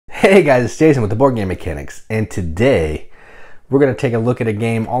Hey guys, it's Jason with the Board Game Mechanics, and today we're going to take a look at a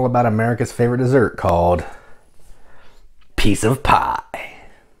game all about America's favorite dessert called Piece of Pie.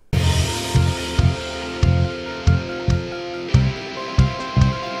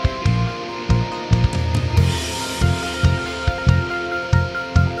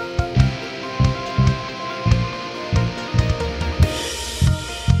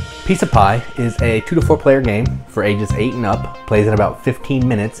 Piece of Pie is a 2 to 4 player game for ages 8 and up, plays in about 15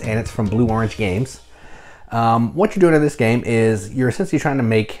 minutes, and it's from Blue Orange Games. What you're doing in this game is you're essentially trying to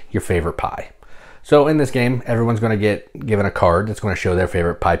make your favorite pie. So in this game, everyone's going to get given a card that's going to show their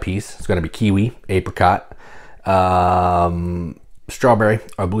favorite pie piece. It's going to be kiwi, apricot, strawberry,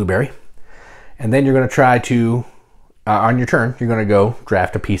 or blueberry. And then you're going to try to, on your turn, you're going to go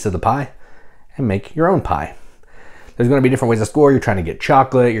draft a piece of the pie and make your own pie. There's going to be different ways to score. You're trying to get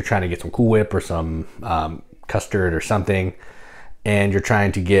chocolate, you're trying to get some Cool Whip or some custard or something, and you're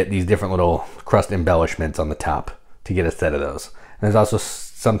trying to get these different little crust embellishments on the top to get a set of those. And there's also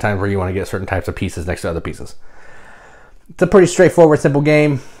sometimes where you want to get certain types of pieces next to other pieces. It's a pretty straightforward, simple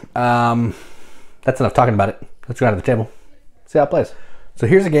game. That's enough talking about it. Let's go out to the table, see how it plays. So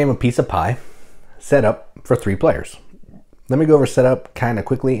here's a game of Piece of Pie set up for 3 players. Let me go over setup kind of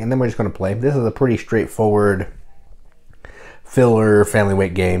quickly, and then we're just going to play. This is a pretty straightforward filler family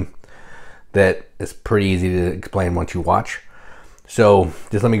weight game that is pretty easy to explain once you watch. So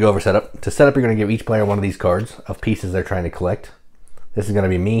just let me go over setup. To set up, you're going to give each player one of these cards of pieces they're trying to collect. This is going to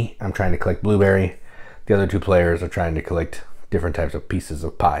be me. I'm trying to collect blueberry. The other 2 players are trying to collect different types of pieces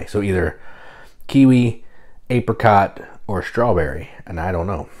of pie. So either kiwi, apricot, or strawberry, and I don't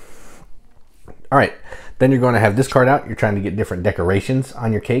know. All right, then you're going to have this card out. You're trying to get different decorations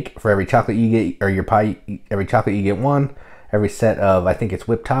on your cake. For every chocolate you get, or your pie, every chocolate you get 1. Every set of, I think it's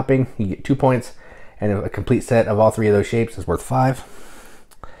whipped topping, you get 2 points. And a complete set of all 3 of those shapes is worth 5.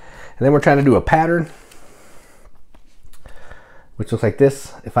 And then we're trying to do a pattern, which looks like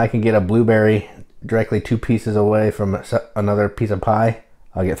this. If I can get a blueberry directly 2 pieces away from another piece of pie,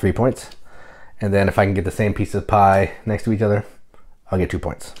 I'll get 3 points. And then if I can get the same piece of pie next to each other, I'll get 2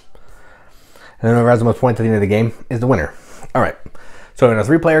 points. And then whoever has the most points at the end of the game is the winner. All right, so in a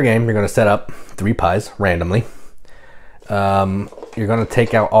 3-player game, you're gonna set up 3 pies randomly. You're going to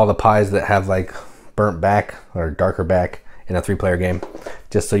take out all the pies that have like burnt back or darker back in a 3-player game,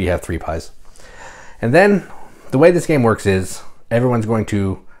 just so you have 3 pies. And then the way this game works is everyone's going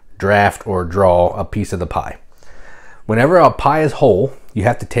to draft or draw a piece of the pie. Whenever a pie is whole, you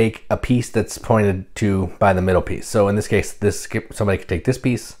have to take a piece that's pointed to by the middle piece. So in this case, somebody could take this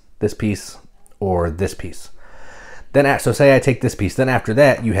piece, or this piece. Then, so say I take this piece, then after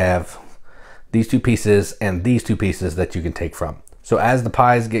that you have these 2 pieces and these 2 pieces that you can take from. So as the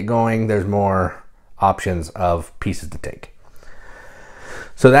pies get going, there's more options of pieces to take.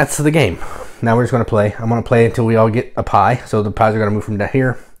 So that's the game. Now we're just going to play. I'm going to play until we all get a pie. So the pies are going to move from down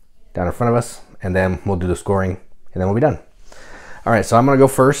here, down in front of us, and then we'll do the scoring, and then we'll be done. All right, so I'm going to go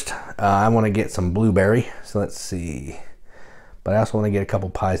first. I want to get some blueberry. So let's see. But I also want to get a couple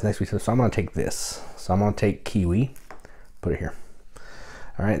pies next to each other. So I'm going to take this. So I'm going to take kiwi, put it here.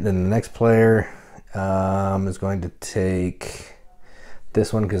 All right, then the next player is going to take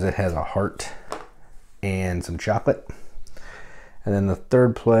this one because it has a heart and some chocolate. And then the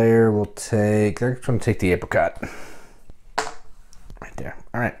 3rd player will take, they're going to take the apricot. Right there.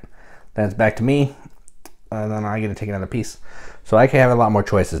 All right, that's back to me. And then I get to take another piece. So I can have a lot more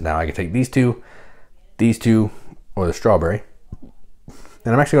choices now. I can take these 2, or the strawberry.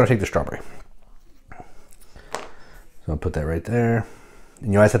 And I'm actually going to take the strawberry. So I'll put that right there.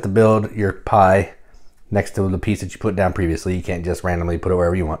 And you always have to build your pie next to the piece that you put down previously. You can't just randomly put it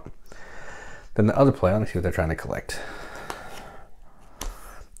wherever you want. Then the other player, let me see what they're trying to collect.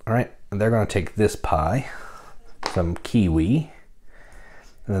 All right, and they're going to take this pie, some kiwi.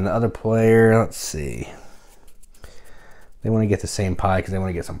 And then the other player, let's see. They want to get the same pie because they want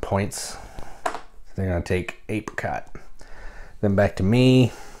to get some points. They're going to take apricot. Then back to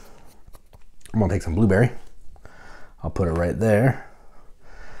me. I'm going to take some blueberry. I'll put it right there.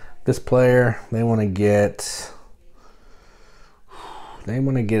 This player, they want to get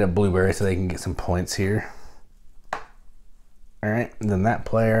a blueberry so they can get some points here. All right, and then that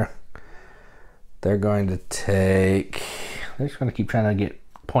player, they're going to take, they're just going to keep trying to get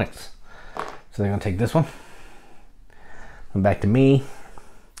points. So they're going to take this one. And back to me.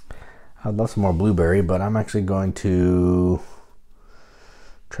 I'd love some more blueberry, but I'm actually going to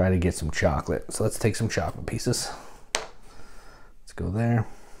try to get some chocolate. So let's take some chocolate pieces. Let's go there.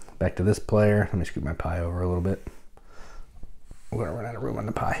 Back to this player. Let me scoot my pie over a little bit. We're gonna run out of room on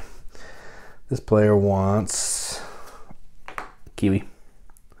the pie. This player wants kiwi.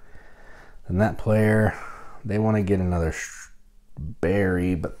 And that player, they want to get another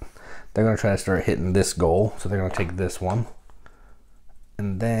berry, but they're going to try to start hitting this goal. So they're going to take this one.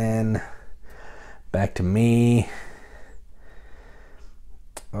 And then back to me.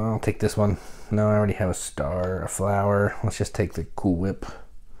 I'll take this one. No, I already have a star, a flower. Let's just take the Cool Whip.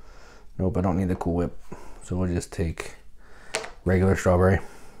 Nope, I don't need the Cool Whip. So we'll just take regular strawberry.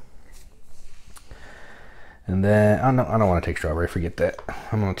 And then, I don't want to take strawberry, forget that.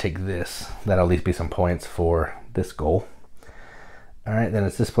 I'm going to take this. That'll at least be some points for this goal. All right, then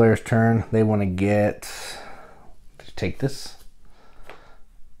it's this player's turn. They want to take this.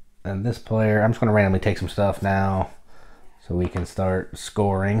 And this player, I'm just going to randomly take some stuff now so we can start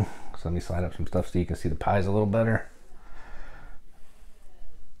scoring. So let me slide up some stuff so you can see the pies a little better.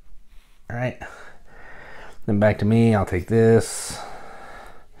 All right. Then back to me, I'll take this.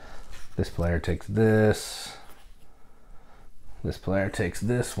 This player takes this. This player takes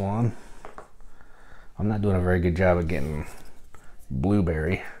this one. I'm not doing a very good job of getting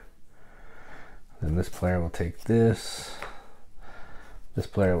blueberry. Then this player will take this. This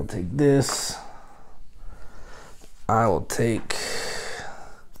player will take this. I will take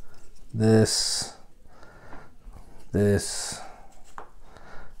this, this,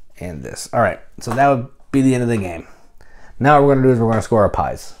 and this. All right, so that would be the end of the game. Now what we're gonna do is we're gonna score our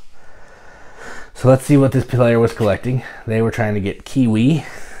pies. So let's see what this player was collecting. They were trying to get kiwi,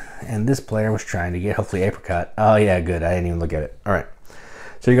 and this player was trying to get hopefully apricot. Oh yeah, good, I didn't even look at it. All right,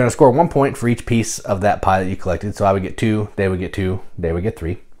 so you're gonna score 1 point for each piece of that pie that you collected. So I would get 2, they would get 2, they would get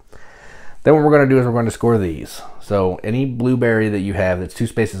 3. Then what we're gonna do is we're going to score these. So any blueberry that you have that's 2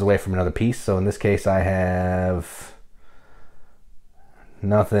 spaces away from another piece. So in this case, I have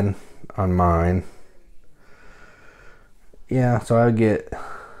nothing on mine. Yeah, so I would get,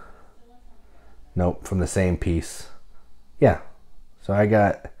 nope, from the same piece. Yeah, so I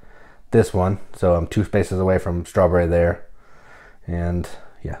got this one. So I'm 2 spaces away from strawberry there. And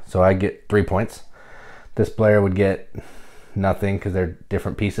yeah, so I get 3 points. This player would get nothing because they're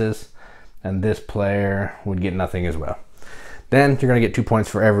different pieces. And this player would get nothing as well. Then you're gonna get 2 points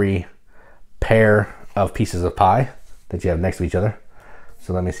for every pair of pieces of pie that you have next to each other.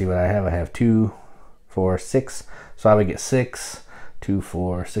 So let me see what I have. I have 2, 4, 6. So I would get 6, 2,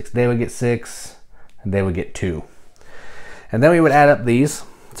 4, 6. They would get 6, and they would get 2. And then we would add up these.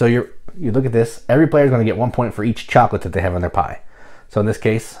 So you look at this. Every player is gonna get 1 point for each chocolate that they have in their pie. So in this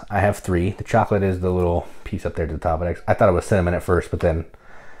case, I have 3. The chocolate is the little piece up there to the top. I thought it was cinnamon at first, but then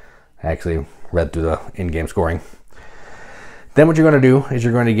I actually read through the in-game scoring. Then what you're going to do is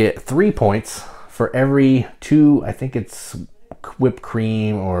you're going to get 3 points for every 2, I think it's whipped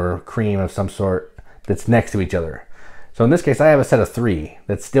cream or cream of some sort that's next to each other. So in this case, I have a set of 3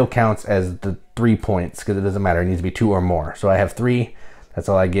 that still counts as the 3 points because it doesn't matter. It needs to be 2 or more. So I have 3. That's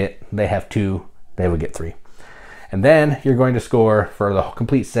all I get. They have 2. They would get 3. And then you're going to score for the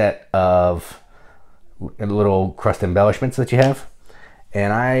complete set of little crust embellishments that you have.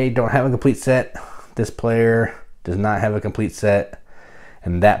 And I don't have a complete set. This player does not have a complete set.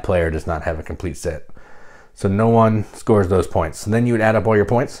 And that player does not have a complete set. So no one scores those points. And then you would add up all your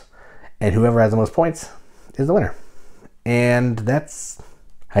points. And whoever has the most points is the winner. And that's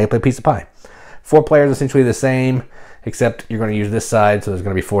how you play piece of pie. 4 players essentially the same, except you're going to use this side. So there's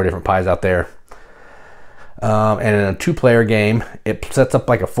going to be 4 different pies out there. And in a 2-player game, it sets up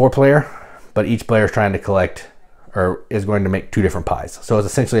like a 4-player. But each player is trying to collect or is going to make 2 different pies. So it's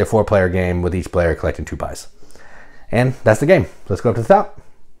essentially a 4-player game with each player collecting 2 pies. And that's the game. Let's go up to the top,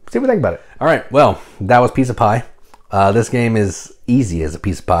 see what we think about it. All right, well, that was piece of pie. This game is easy as a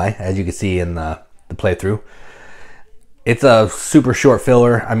piece of pie, as you can see in the playthrough. It's a super short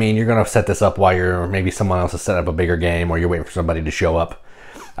filler. I mean, you're gonna set this up while maybe someone else has set up a bigger game or you're waiting for somebody to show up.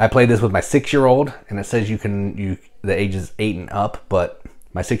 I played this with my 6-year-old and it says the age is 8 and up, but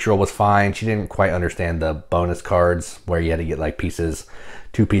my 6-year-old was fine. She didn't quite understand the bonus cards where you had to get like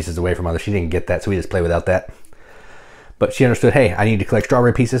 2 pieces away from others. She didn't get that, so we just play without that. But she understood, hey, I need to collect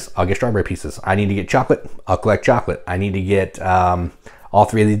strawberry pieces. I'll get strawberry pieces. I need to get chocolate. I'll collect chocolate. I need to get all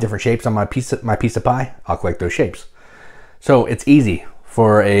 3 of these different shapes on my piece of pie. I'll collect those shapes. So it's easy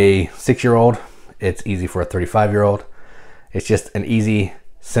for a 6-year-old. It's easy for a 35-year-old. It's just an easy,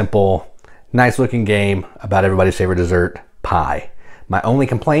 simple, nice-looking game about everybody's favorite dessert, pie. My only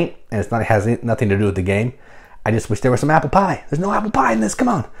complaint, and it has nothing to do with the game, I just wish there was some apple pie. There's no apple pie in this, come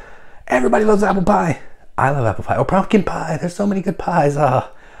on. Everybody loves apple pie. I love apple pie. Or pumpkin pie, there's so many good pies.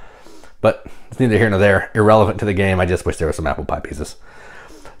 But it's neither here nor there, irrelevant to the game. I just wish there were some apple pie pieces.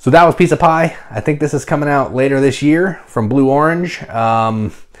 So that was Piece of Pie. I think this is coming out later this year from Blue Orange.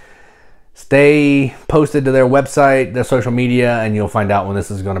 Stay posted to their website, their social media, and you'll find out when this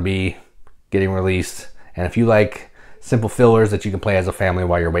is going to be getting released. And if you like simple fillers that you can play as a family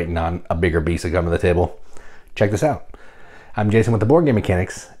while you're waiting on a bigger beast to come to the table, check this out. I'm Jason with the Board Game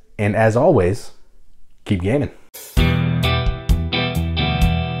Mechanics, and as always, keep gaming.